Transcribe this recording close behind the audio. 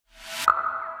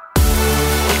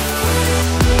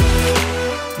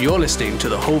You're listening to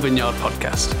the Whole Vineyard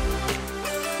podcast.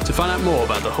 To find out more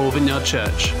about the Whole Vineyard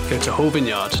Church, go to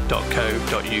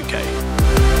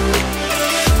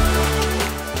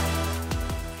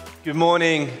wholevineyard.co.uk. Good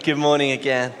morning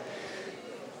again.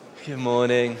 Good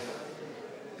morning.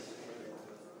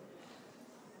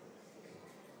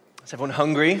 Is everyone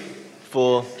hungry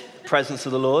for the presence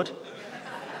of the Lord?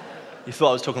 You thought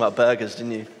I was talking about burgers,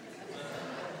 didn't you?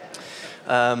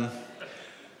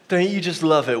 Don't you just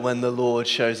love it when the Lord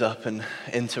shows up and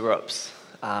interrupts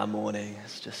our morning?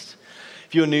 It's just,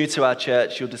 if you're new to our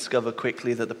church, you'll discover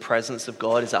quickly that the presence of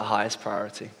God is our highest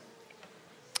priority.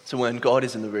 So when God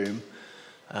is in the room,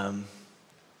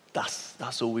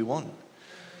 that's all we want.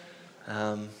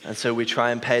 And so we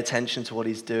try and pay attention to what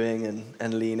he's doing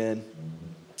and lean in.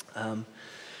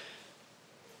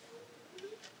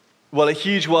 Well, a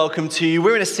huge welcome to you.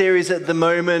 We're in a series at the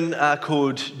moment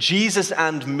called Jesus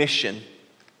and Mission.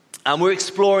 And we're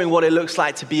exploring what it looks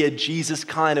like to be a Jesus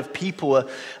kind of people,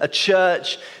 a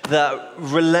church that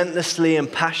relentlessly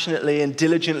and passionately and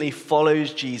diligently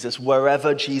follows Jesus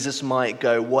wherever Jesus might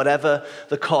go, whatever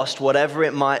the cost, whatever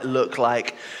it might look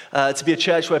like. To be a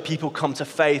church where people come to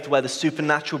faith, where the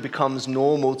supernatural becomes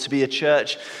normal, to be a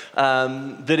church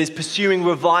that is pursuing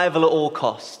revival at all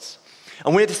costs.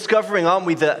 And we're discovering, aren't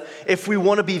we, that if we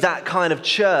want to be that kind of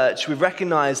church, we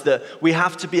recognize that we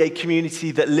have to be a community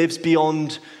that lives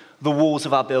beyond the walls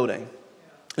of our building,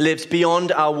 lives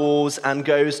beyond our walls and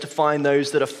goes to find those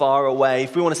that are far away.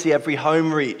 If we want to see every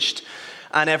home reached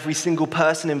and every single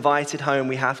person invited home,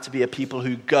 we have to be a people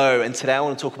who go. And today I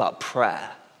want to talk about prayer.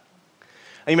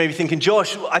 And you may be thinking,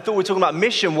 Josh, I thought we were talking about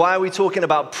mission. Why are we talking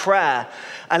about prayer?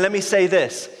 And let me say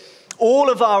this.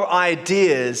 All of our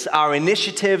ideas, our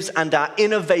initiatives, and our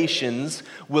innovations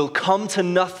will come to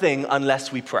nothing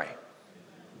unless we pray.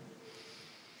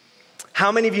 How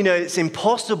many of you know it's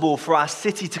impossible for our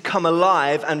city to come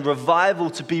alive and revival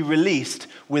to be released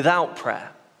without prayer?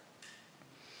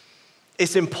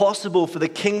 It's impossible for the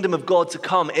kingdom of God to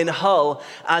come in Hull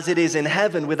as it is in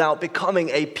heaven without becoming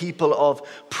a people of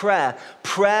prayer.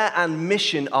 Prayer and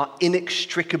mission are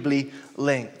inextricably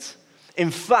linked.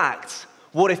 In fact,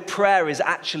 what if prayer is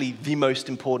actually the most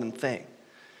important thing?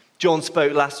 John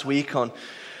spoke last week on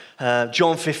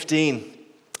John 15.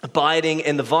 Abiding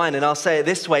in the vine. And I'll say it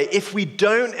this way, if we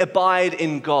don't abide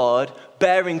in God,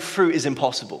 bearing fruit is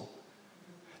impossible.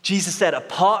 Jesus said,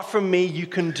 apart from me, you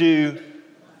can do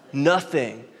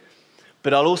nothing.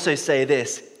 But I'll also say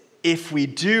this, if we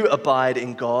do abide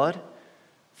in God,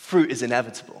 fruit is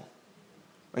inevitable.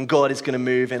 And God is going to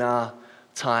move in our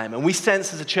time. And we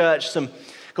sense as a church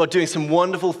God doing some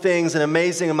wonderful things, an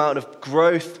amazing amount of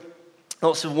growth,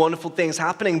 lots of wonderful things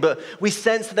happening, but we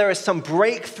sense that there are some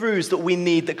breakthroughs that we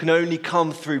need that can only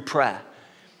come through prayer.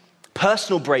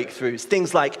 Personal breakthroughs,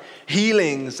 things like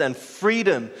healings and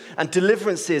freedom and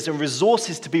deliverances and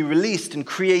resources to be released and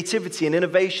creativity and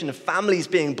innovation and families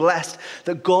being blessed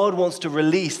that God wants to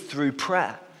release through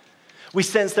prayer. We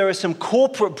sense there are some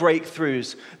corporate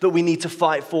breakthroughs that we need to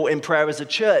fight for in prayer as a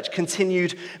church,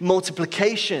 continued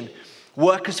multiplication,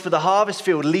 workers for the harvest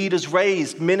field, leaders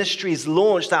raised, ministries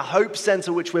launched, our Hope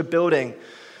Center which we're building.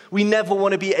 We never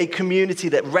want to be a community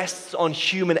that rests on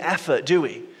human effort, do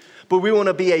we? But we want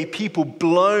to be a people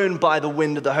blown by the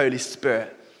wind of the Holy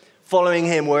Spirit, following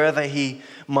him wherever he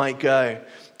might go.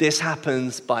 This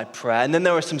happens by prayer. And then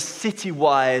there are some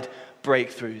citywide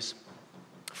breakthroughs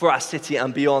for our city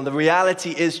and beyond. The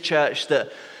reality is, church,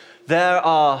 that there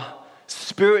are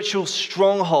spiritual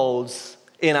strongholds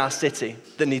in our city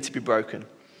that need to be broken.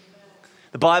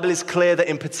 The Bible is clear that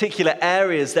in particular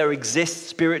areas there exist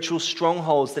spiritual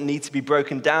strongholds that need to be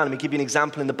broken down. Let me give you an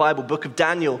example in the Bible, book of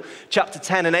Daniel, chapter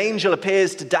 10. An angel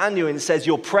appears to Daniel and says,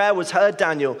 your prayer was heard,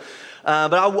 Daniel,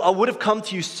 but I would have come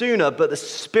to you sooner, but the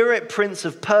spirit prince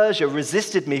of Persia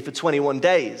resisted me for 21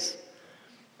 days.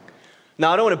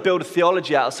 Now, I don't want to build a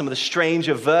theology out of some of the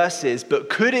stranger verses, but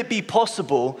could it be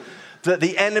possible that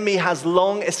the enemy has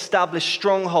long established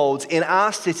strongholds in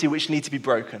our city which need to be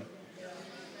broken?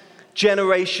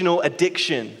 Generational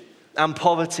addiction and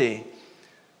poverty,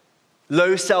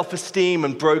 low self-esteem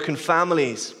and broken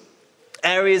families,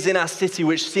 areas in our city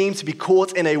which seem to be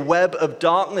caught in a web of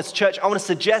darkness. Church, I want to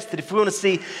suggest that if we want to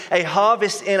see a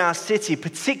harvest in our city,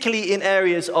 particularly in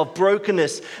areas of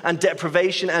brokenness and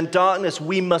deprivation and darkness,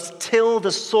 we must till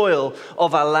the soil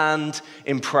of our land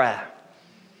in prayer.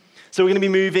 So we're going to be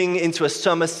moving into a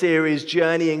summer series,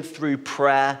 journeying through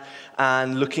prayer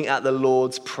and looking at the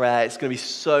Lord's Prayer. It's going to be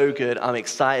so good. I'm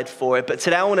excited for it. But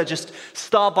today I want to just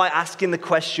start by asking the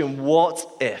question, what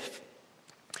if?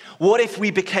 What if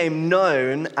we became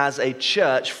known as a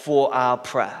church for our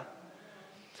prayer?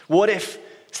 What if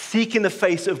seeking the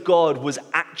face of God was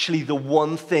actually the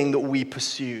one thing that we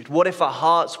pursued? What if our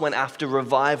hearts went after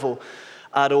revival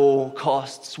at all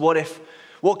costs?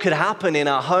 What could happen in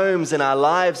our homes, in our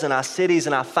lives, in our cities,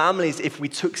 in our families if we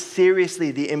took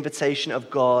seriously the invitation of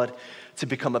God to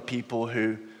become a people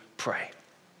who pray?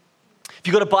 If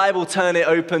you've got a Bible, turn it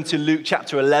open to Luke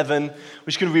chapter 11. We're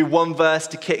just going to read one verse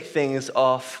to kick things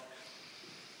off.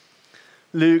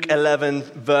 Luke 11,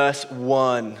 verse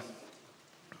 1.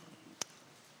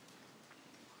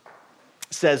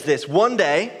 Says this: one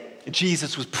day,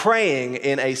 Jesus was praying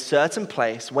in a certain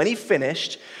place. When he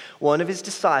finished, one of his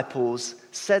disciples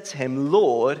said to him,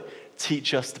 "Lord,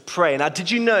 teach us to pray." Now,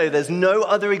 did you know there's no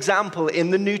other example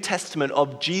in the New Testament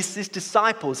of Jesus'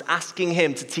 disciples asking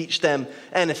him to teach them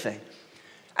anything?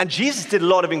 And Jesus did a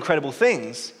lot of incredible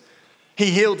things.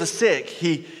 He healed the sick.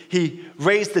 He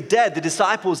raised the dead. The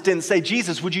disciples didn't say,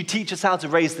 "Jesus, would you teach us how to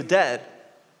raise the dead?"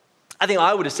 I think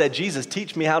I would have said, "Jesus,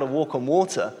 teach me how to walk on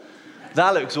water.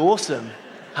 That looks awesome.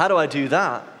 How do I do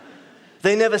that?"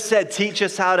 They never said, "Teach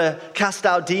us how to cast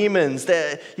out demons."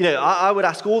 I would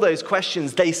ask all those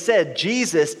questions. They said,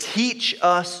 "Jesus, teach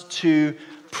us to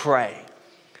pray."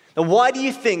 Now, why do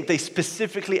you think they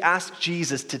specifically asked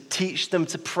Jesus to teach them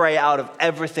to pray out of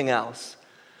everything else?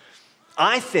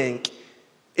 I think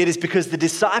it is because the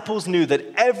disciples knew that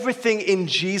everything in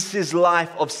Jesus' life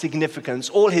of significance,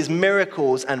 all his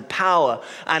miracles and power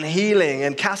and healing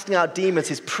and casting out demons,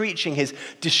 his preaching, his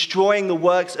destroying the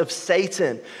works of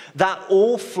Satan, that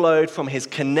all flowed from his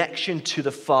connection to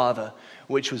the Father,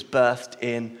 which was birthed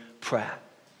in prayer.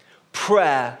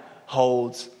 Prayer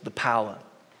holds the power.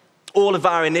 All of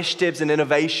our initiatives and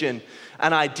innovation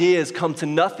and ideas come to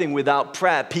nothing without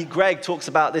prayer. Pete Greig talks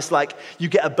about this like you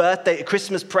get a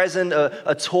Christmas present,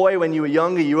 a toy when you were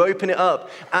younger, you open it up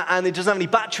and it doesn't have any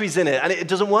batteries in it and it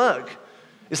doesn't work.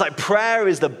 It's like prayer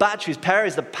is the batteries, prayer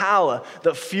is the power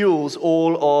that fuels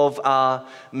all of our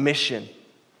mission.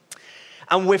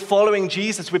 And we're following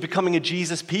Jesus, we're becoming a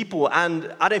Jesus people.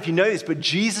 And I don't know if you know this, but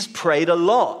Jesus prayed a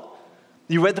lot.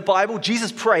 You read the Bible? Jesus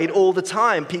prayed all the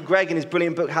time. Pete Greig, in his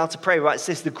brilliant book, How to Pray, writes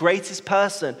this: the greatest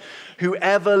person who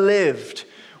ever lived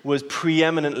was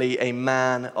preeminently a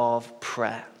man of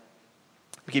prayer.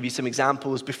 I'll give you some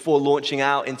examples. Before launching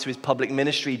out into his public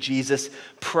ministry, Jesus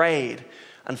prayed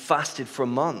and fasted for a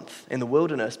month in the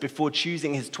wilderness. Before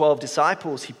choosing his 12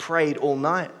 disciples, he prayed all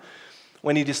night.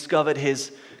 When he discovered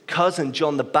his cousin,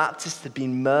 John the Baptist, had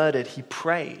been murdered, he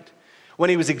prayed. When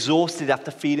he was exhausted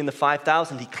after feeding the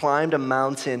 5,000, he climbed a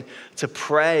mountain to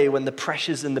pray. When the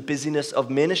pressures and the busyness of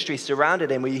ministry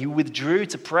surrounded him, he withdrew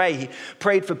to pray. He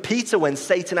prayed for Peter when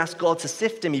Satan asked God to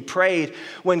sift him. He prayed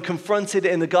when confronted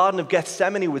in the Garden of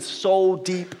Gethsemane with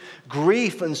soul-deep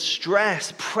grief and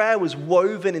stress. Prayer was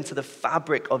woven into the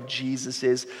fabric of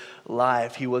Jesus'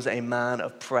 life. He was a man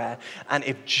of prayer. And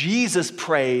if Jesus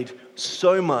prayed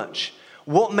so much,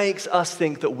 what makes us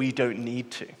think that we don't need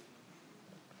to?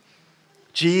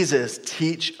 Jesus,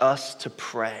 teach us to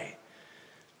pray.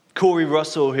 Corey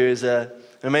Russell, who is an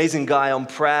amazing guy on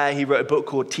prayer, he wrote a book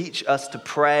called Teach Us to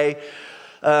Pray.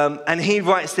 And he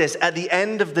writes this: at the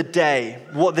end of the day,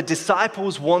 what the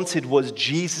disciples wanted was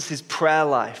Jesus' prayer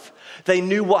life. They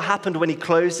knew what happened when he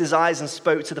closed his eyes and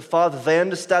spoke to the Father. They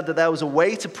understood that there was a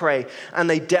way to pray, and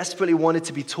they desperately wanted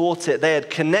to be taught it. They had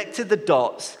connected the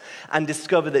dots and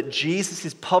discovered that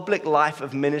Jesus' public life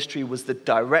of ministry was the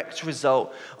direct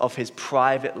result of his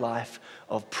private life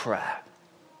of prayer.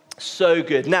 So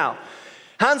good. Now,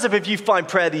 hands up if you find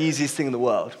prayer the easiest thing in the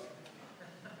world.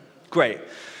 Great.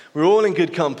 We're all in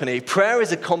good company. Prayer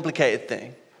is a complicated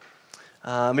thing.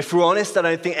 If we're honest, I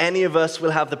don't think any of us will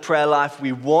have the prayer life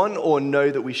we want or know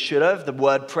that we should have. The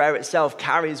word prayer itself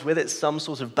carries with it some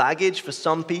sort of baggage for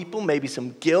some people, maybe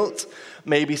some guilt,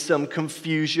 maybe some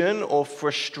confusion or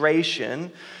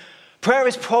frustration. Prayer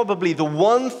is probably the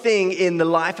one thing in the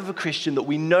life of a Christian that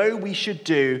we know we should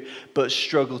do but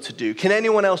struggle to do. Can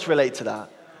anyone else relate to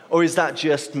that? Or is that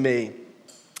just me?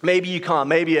 Maybe you can't.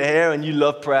 Maybe you're here and you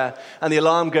love prayer and the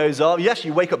alarm goes off. You actually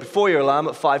wake up before your alarm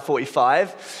at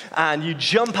 5:45 and you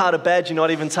jump out of bed. You're not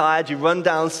even tired. You run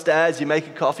downstairs. You make a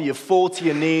coffee. You fall to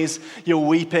your knees. You're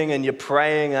weeping and you're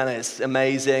praying and it's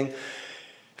amazing.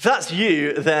 If that's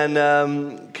you, then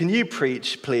can you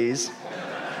preach, please?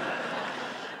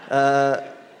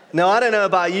 Now, I don't know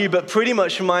about you, but pretty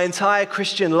much for my entire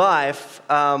Christian life,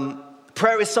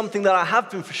 prayer is something that I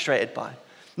have been frustrated by.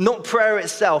 Not prayer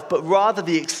itself, but rather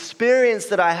the experience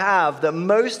that I have that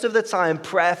most of the time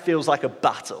prayer feels like a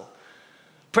battle.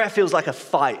 Prayer feels like a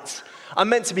fight. I'm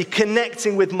meant to be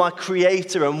connecting with my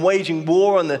Creator and waging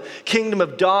war on the kingdom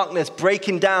of darkness,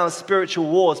 breaking down spiritual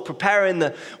wars, preparing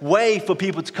the way for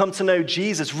people to come to know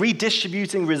Jesus,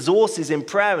 redistributing resources in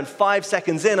prayer. And 5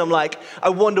 seconds in, I'm like, I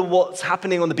wonder what's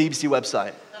happening on the BBC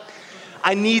website.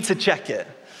 I need to check it.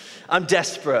 I'm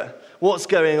desperate. What's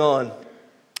going on?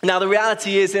 Now, the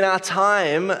reality is, in our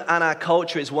time and our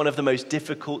culture, it's one of the most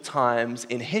difficult times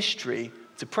in history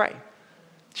to pray.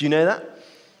 Do you know that?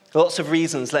 Lots of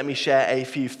reasons. Let me share a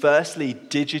few. Firstly,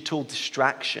 digital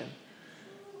distraction.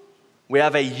 We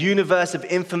have a universe of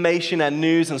information and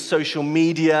news and social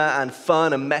media and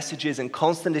fun and messages and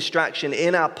constant distraction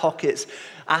in our pockets,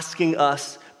 asking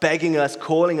us, begging us,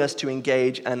 calling us to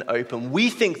engage and open. We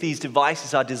think these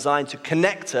devices are designed to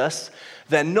connect us.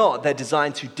 They're not. They're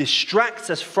designed to distract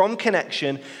us from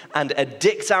connection and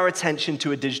addict our attention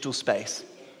to a digital space.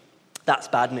 That's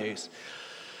bad news.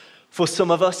 For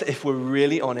some of us, if we're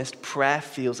really honest, prayer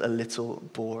feels a little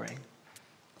boring.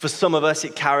 For some of us,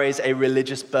 it carries a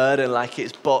religious burden like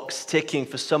it's box ticking.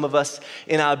 For some of us,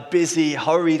 in our busy,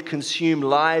 hurried, consumed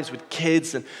lives with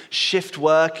kids and shift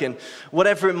work and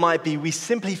whatever it might be, we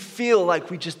simply feel like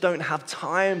we just don't have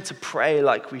time to pray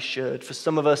like we should. For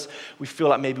some of us, we feel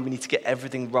like maybe we need to get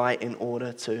everything right in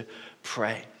order to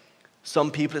pray.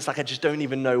 Some people, it's like, I just don't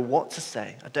even know what to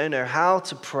say. I don't know how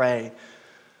to pray.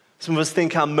 Some of us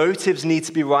think our motives need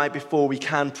to be right before we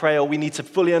can pray, or we need to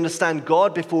fully understand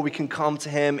God before we can come to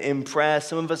Him in prayer.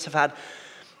 Some of us have had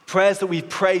prayers that we've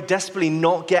prayed desperately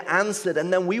not get answered,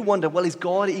 and then we wonder, well, is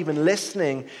God even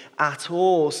listening at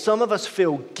all? Some of us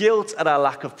feel guilt at our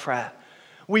lack of prayer.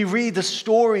 We read the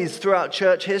stories throughout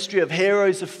church history of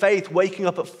heroes of faith waking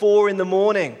up at 4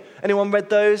 a.m. Anyone read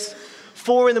those?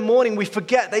 4 a.m, we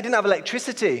forget they didn't have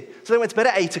electricity, so they went to bed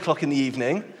at 8 o'clock in the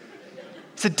evening.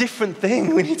 It's a different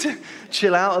thing. We need to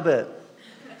chill out a bit.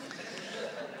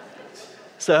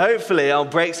 So hopefully I'll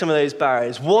break some of those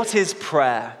barriers. What is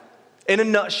prayer? In a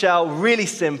nutshell, really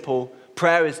simple,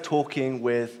 prayer is talking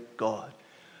with God.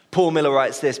 Paul Miller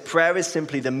writes this: prayer is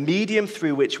simply the medium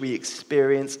through which we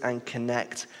experience and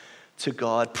connect to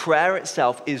God. Prayer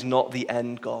itself is not the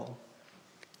end goal.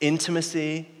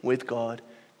 Intimacy with God,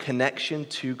 connection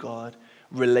to God,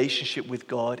 relationship with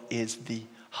God is the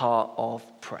heart of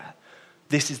prayer.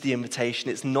 This is the invitation.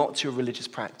 It's not to a religious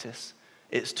practice.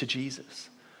 It's to Jesus.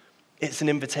 It's an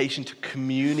invitation to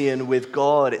communion with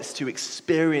God. It's to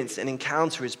experience and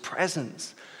encounter His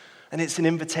presence. And it's an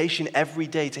invitation every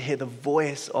day to hear the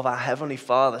voice of our Heavenly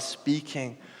Father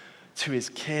speaking to His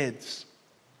kids.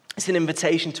 It's an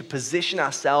invitation to position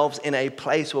ourselves in a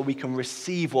place where we can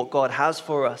receive what God has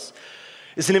for us.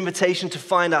 It's an invitation to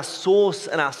find our source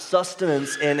and our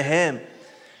sustenance in Him.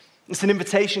 It's an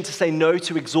invitation to say no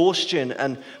to exhaustion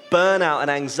and burnout and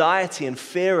anxiety and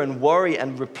fear and worry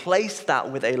and replace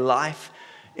that with a life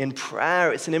in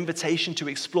prayer. It's an invitation to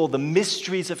explore the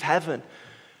mysteries of heaven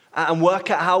and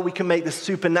work out how we can make the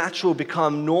supernatural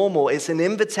become normal. It's an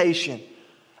invitation,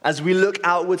 as we look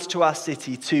outwards to our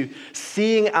city, to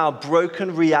seeing our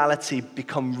broken reality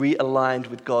become realigned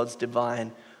with God's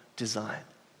divine design.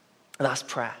 And that's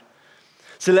prayer.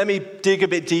 So let me dig a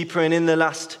bit deeper, and in the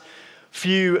last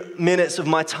few minutes of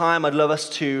my time, I'd love us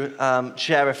to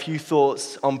share a few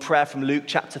thoughts on prayer from Luke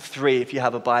chapter 3, if you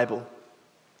have a Bible.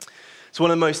 It's one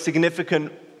of the most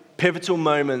significant, pivotal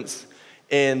moments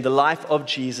in the life of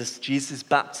Jesus'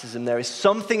 baptism. There is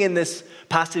something in this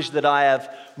passage that I have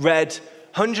read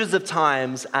hundreds of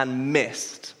times and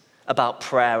missed about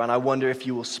prayer, and I wonder if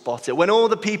you will spot it. When all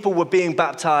the people were being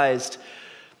baptized,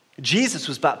 Jesus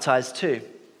was baptized too.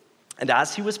 And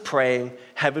as he was praying,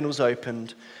 heaven was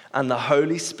opened, and the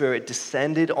Holy Spirit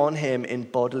descended on him in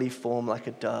bodily form like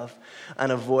a dove.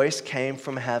 And a voice came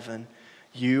from heaven: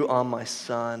 "You are my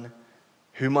Son,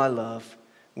 whom I love.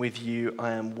 With you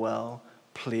I am well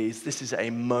pleased." This is a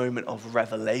moment of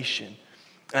revelation,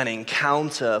 an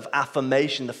encounter of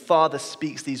affirmation. The Father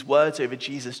speaks these words over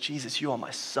Jesus: "Jesus, you are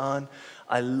my Son.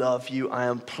 I love you. I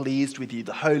am pleased with you."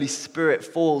 The Holy Spirit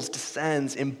falls,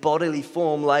 descends in bodily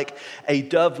form like a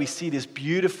dove. We see this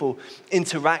beautiful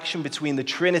interaction between the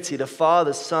Trinity, the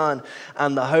Father, Son,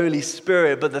 and the Holy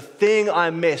Spirit. But the thing I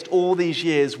missed all these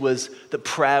years was that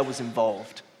prayer was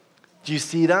involved. Do you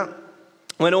see that?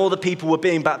 When all the people were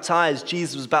being baptized,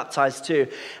 Jesus was baptized too.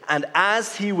 And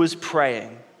as he was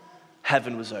praying,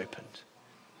 heaven was opened.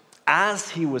 As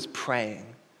he was praying,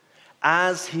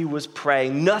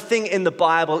 nothing in the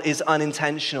Bible is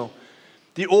unintentional.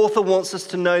 The author wants us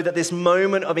to know that this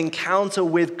moment of encounter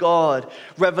with God,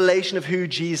 revelation of who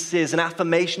Jesus is, an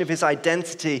affirmation of his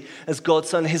identity as God's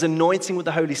Son, his anointing with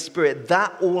the Holy Spirit,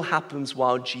 that all happens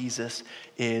while Jesus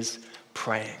is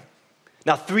praying.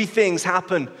 Now, three things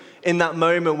happen in that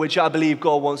moment, which I believe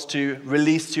God wants to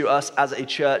release to us as a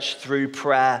church through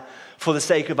prayer for the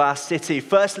sake of our city.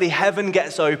 Firstly, heaven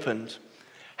gets opened.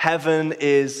 Heaven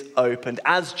is opened.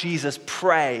 As Jesus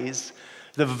prays,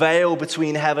 the veil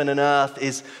between heaven and earth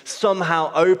is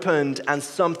somehow opened and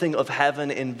something of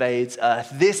heaven invades earth.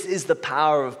 This is the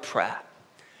power of prayer.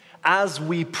 As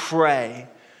we pray,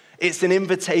 it's an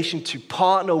invitation to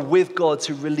partner with God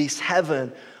to release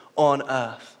heaven on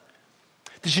earth.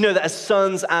 Did you know that as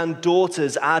sons and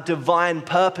daughters, our divine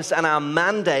purpose and our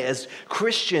mandate as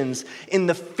Christians in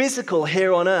the physical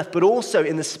here on earth, but also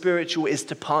in the spiritual, is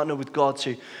to partner with God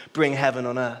to bring heaven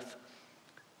on earth?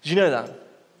 Did you know that?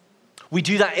 We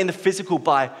do that in the physical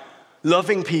by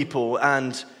loving people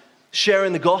and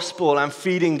sharing the gospel and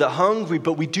feeding the hungry,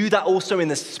 but we do that also in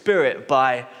the spirit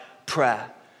by prayer.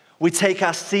 We take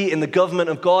our seat in the government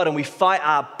of God and we fight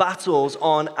our battles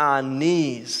on our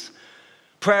knees.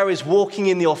 Prayer is walking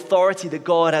in the authority that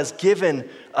God has given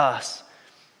us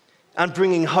and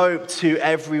bringing hope to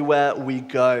everywhere we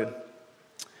go.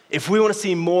 If we want to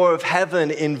see more of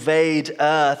heaven invade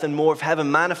earth and more of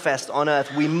heaven manifest on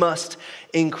earth, we must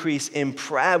increase in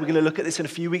prayer. We're going to look at this in a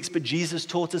few weeks, but Jesus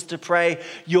taught us to pray,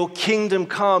 "Your kingdom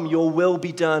come, your will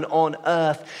be done on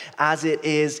earth as it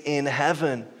is in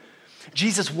heaven."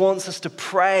 Jesus wants us to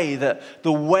pray that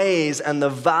the ways and the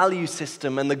value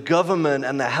system and the government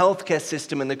and the healthcare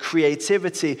system and the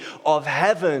creativity of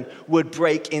heaven would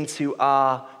break into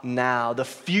our now. The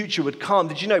future would come.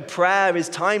 Did you know prayer is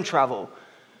time travel?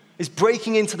 It's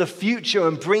breaking into the future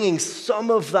and bringing some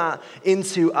of that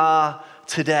into our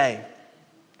today.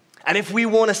 And if we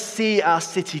want to see our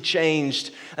city changed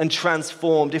and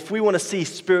transformed, if we want to see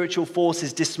spiritual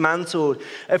forces dismantled,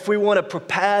 if we want to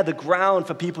prepare the ground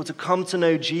for people to come to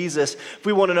know Jesus, if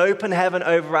we want an open heaven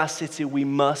over our city, we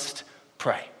must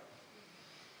pray.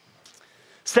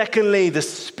 Secondly, the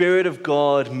Spirit of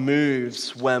God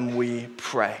moves when we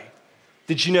pray.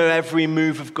 Did you know every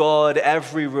move of God,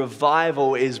 every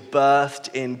revival is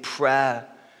birthed in prayer?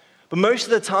 But most of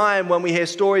the time when we hear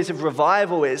stories of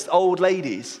revival, it's old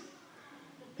ladies.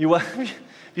 You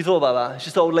thought about that? It's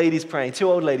just old ladies praying, two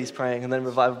old ladies praying, and then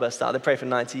revival bursts out. They pray for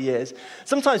 90 years.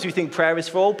 Sometimes we think prayer is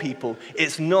for old people.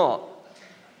 It's not.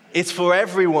 It's for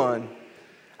everyone.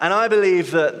 And I believe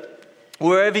that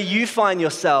wherever you find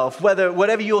yourself,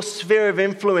 whatever your sphere of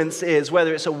influence is,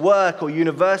 whether it's at work or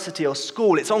university or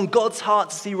school, it's on God's heart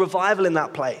to see revival in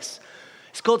that place.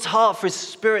 It's God's heart for His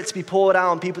Spirit to be poured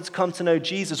out and people to come to know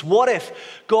Jesus. What if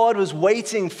God was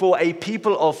waiting for a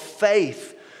people of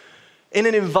faith in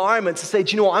an environment to say,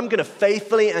 do you know what, I'm going to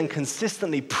faithfully and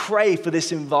consistently pray for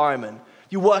this environment.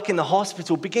 You work in the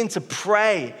hospital, begin to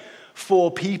pray for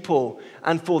people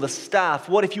and for the staff.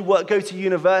 What if you go to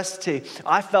university?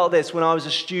 I felt this when I was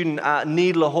a student at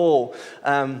Needler Hall.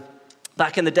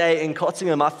 Back in the day in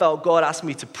Cottingham, I felt God asked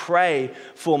me to pray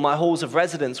for my halls of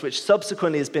residence, which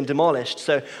subsequently has been demolished.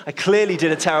 So I clearly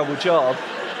did a terrible job.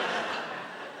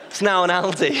 It's now an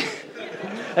Aldi.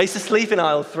 I used to sleep in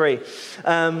aisle 3.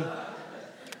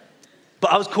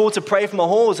 But I was called to pray for my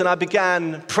halls, and I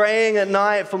began praying at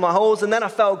night for my halls, and then I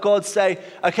felt God say,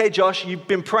 okay, Josh, you've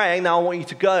been praying, now I want you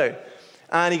to go.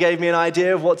 And He gave me an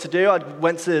idea of what to do. I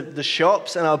went to the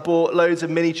shops, and I bought loads of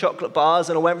mini chocolate bars,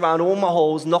 and I went around all my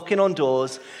halls, knocking on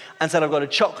doors, and said, I've got a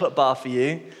chocolate bar for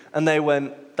you. And they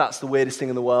went, that's the weirdest thing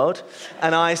in the world.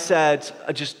 And I said,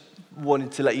 I just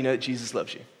wanted to let you know that Jesus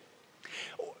loves you.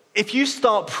 If you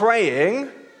start praying,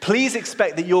 please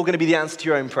expect that you're going to be the answer to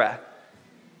your own prayer.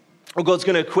 Or God's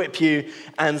going to equip you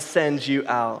and send you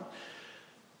out.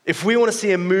 If we want to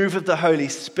see a move of the Holy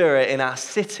Spirit in our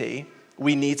city,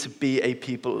 we need to be a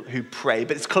people who pray.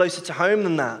 But it's closer to home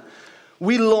than that.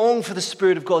 We long for the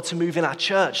Spirit of God to move in our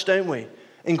church, don't we?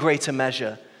 In greater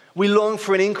measure. We long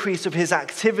for an increase of His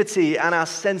activity and our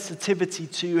sensitivity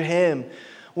to Him,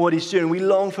 what He's doing. We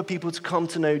long for people to come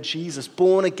to know Jesus,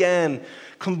 born again,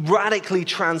 radically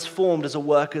transformed as a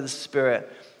work of the Spirit.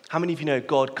 How many of you know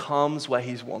God comes where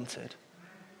He's wanted?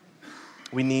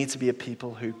 We need to be a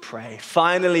people who pray.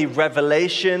 Finally,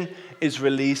 revelation is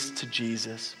released to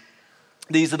Jesus.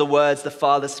 These are the words the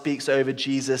Father speaks over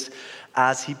Jesus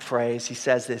as He prays. He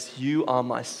says this, "You are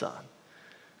my Son.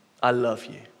 I love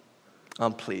you.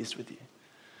 I'm pleased with you."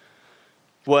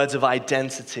 Words of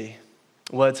identity,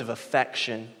 words of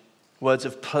affection, words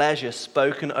of pleasure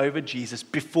spoken over Jesus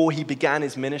before He began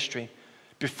His ministry,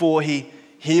 before He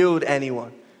healed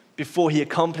anyone. Before He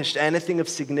accomplished anything of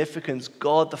significance,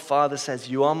 God the Father says,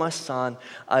 "You are my Son,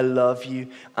 I love you,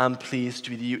 I'm pleased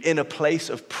with you." In a place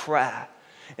of prayer,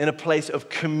 in a place of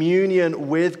communion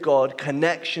with God,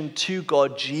 connection to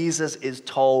God, Jesus is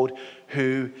told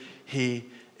who He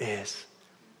is.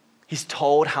 He's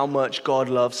told how much God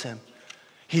loves him.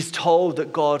 He's told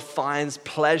that God finds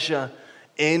pleasure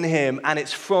in him, and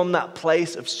it's from that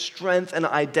place of strength and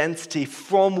identity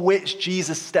from which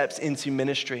Jesus steps into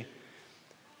ministry.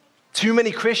 Too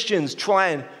many Christians try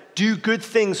and do good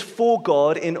things for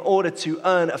God in order to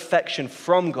earn affection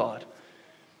from God.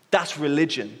 That's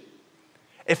religion.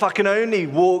 If I can only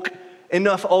walk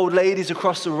enough old ladies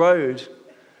across the road,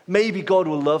 maybe God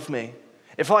will love me.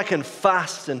 If I can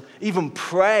fast and even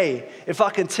pray, if I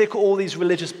can tick all these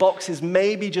religious boxes,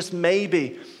 maybe, just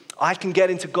maybe, I can get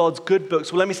into God's good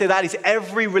books. Well, let me say that is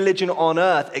every religion on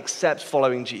earth except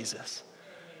following Jesus.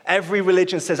 Every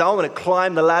religion says, I want to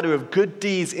climb the ladder of good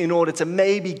deeds in order to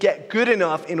maybe get good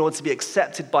enough in order to be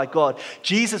accepted by God.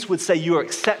 Jesus would say, you are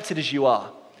accepted as you are.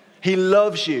 He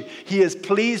loves you. He is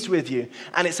pleased with you.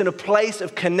 And it's in a place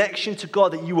of connection to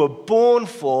God that you were born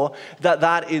for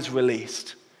that is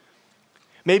released.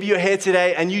 Maybe you're here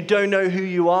today and you don't know who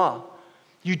you are.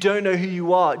 You don't know who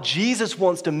you are. Jesus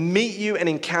wants to meet you and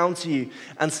encounter you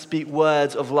and speak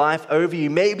words of life over you.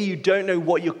 Maybe you don't know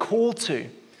what you're called to.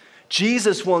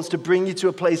 Jesus wants to bring you to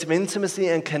a place of intimacy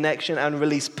and connection and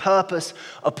release purpose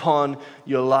upon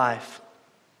your life.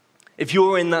 If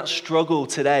you're in that struggle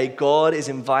today, God is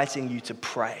inviting you to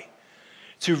pray,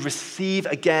 to receive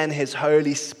again his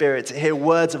Holy Spirit, to hear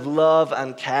words of love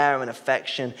and care and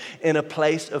affection in a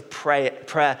place of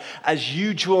prayer. As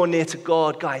you draw near to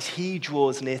God, guys, he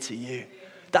draws near to you.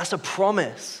 That's a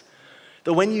promise.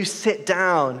 That when you sit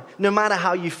down, no matter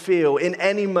how you feel, in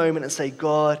any moment and say,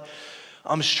 God,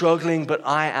 I'm struggling, but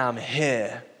I am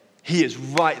here. He is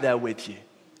right there with you.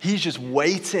 He's just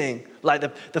waiting, like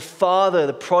the father,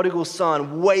 the prodigal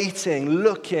son, waiting,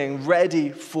 looking, ready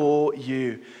for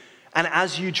you. And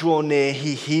as you draw near,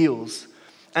 he heals,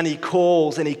 and he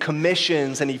calls, and he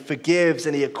commissions, and he forgives,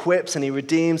 and he equips, and he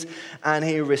redeems, and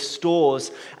he restores,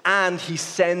 and he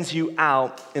sends you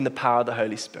out in the power of the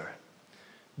Holy Spirit.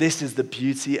 This is the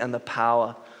beauty and the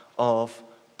power of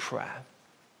prayer.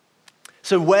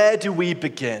 So where do we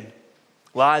begin?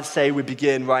 Well, I'd say we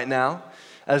begin right now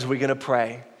as we're going to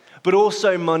pray, but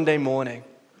also Monday morning.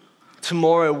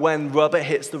 Tomorrow when rubber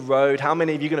hits the road, how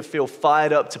many of you are going to feel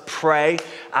fired up to pray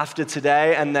after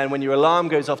today? And then when your alarm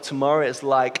goes off tomorrow, it's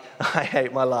like, I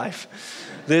hate my life.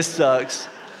 This sucks.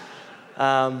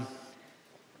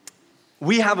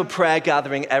 We have a prayer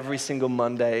gathering every single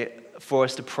Monday for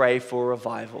us to pray for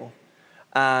revival.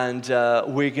 And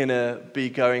we're going to be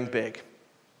going big.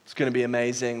 It's going to be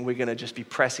amazing. We're going to just be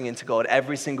pressing into God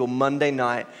every single Monday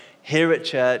night here at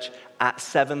church at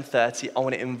 7:30. I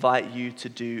want to invite you to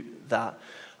do that.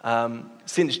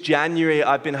 Since January,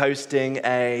 I've been hosting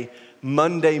a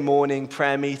Monday morning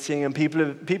prayer meeting, and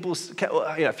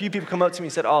a few people come up to me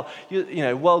and said, "Oh,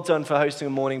 well done for hosting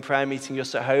a morning prayer meeting. You're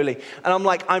so holy." And I'm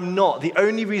like, I'm not. The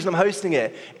only reason I'm hosting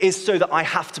it is so that I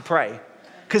have to pray,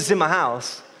 because it's in my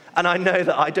house, and I know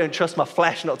that I don't trust my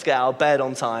flesh not to get out of bed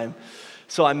on time,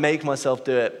 so I make myself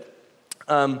do it.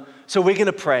 So we're going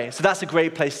to pray. So that's a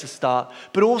great place to start.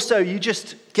 But also, you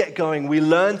just get going. We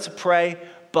learn to pray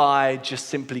by just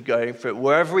simply going for it.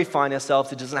 Wherever we find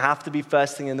ourselves, it doesn't have to be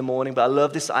first thing in the morning, but I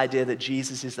love this idea that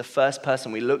Jesus is the first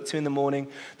person we look to in the morning,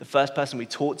 the first person we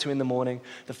talk to in the morning,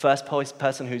 the first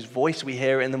person whose voice we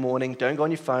hear in the morning. Don't go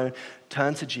on your phone.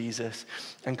 Turn to Jesus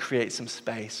and create some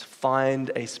space.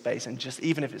 Find a space. And just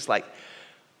even if it's like,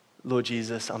 Lord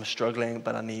Jesus, I'm struggling,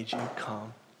 but I need you.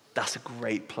 Come. That's a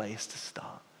great place to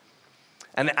start.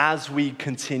 And as we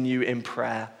continue in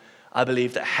prayer, I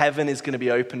believe that heaven is going to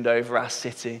be opened over our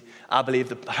city. I believe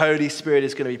the Holy Spirit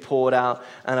is going to be poured out.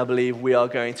 And I believe we are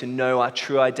going to know our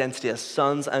true identity as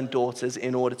sons and daughters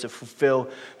in order to fulfill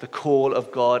the call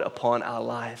of God upon our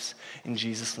lives. In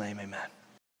Jesus' name, amen.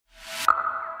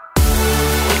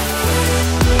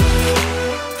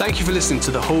 Thank you for listening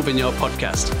to the Whole Vineyard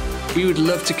podcast. We would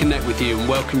love to connect with you and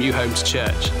welcome you home to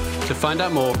church. To find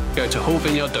out more, go to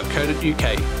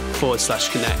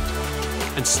wholevineyard.co.uk/connect.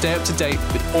 And to stay up to date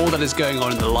with all that is going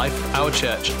on in the life of our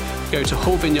church, go to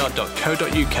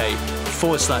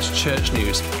wholevineyard.co.uk/church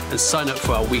news and sign up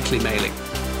for our weekly mailing.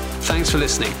 Thanks for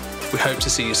listening. We hope to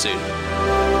see you soon.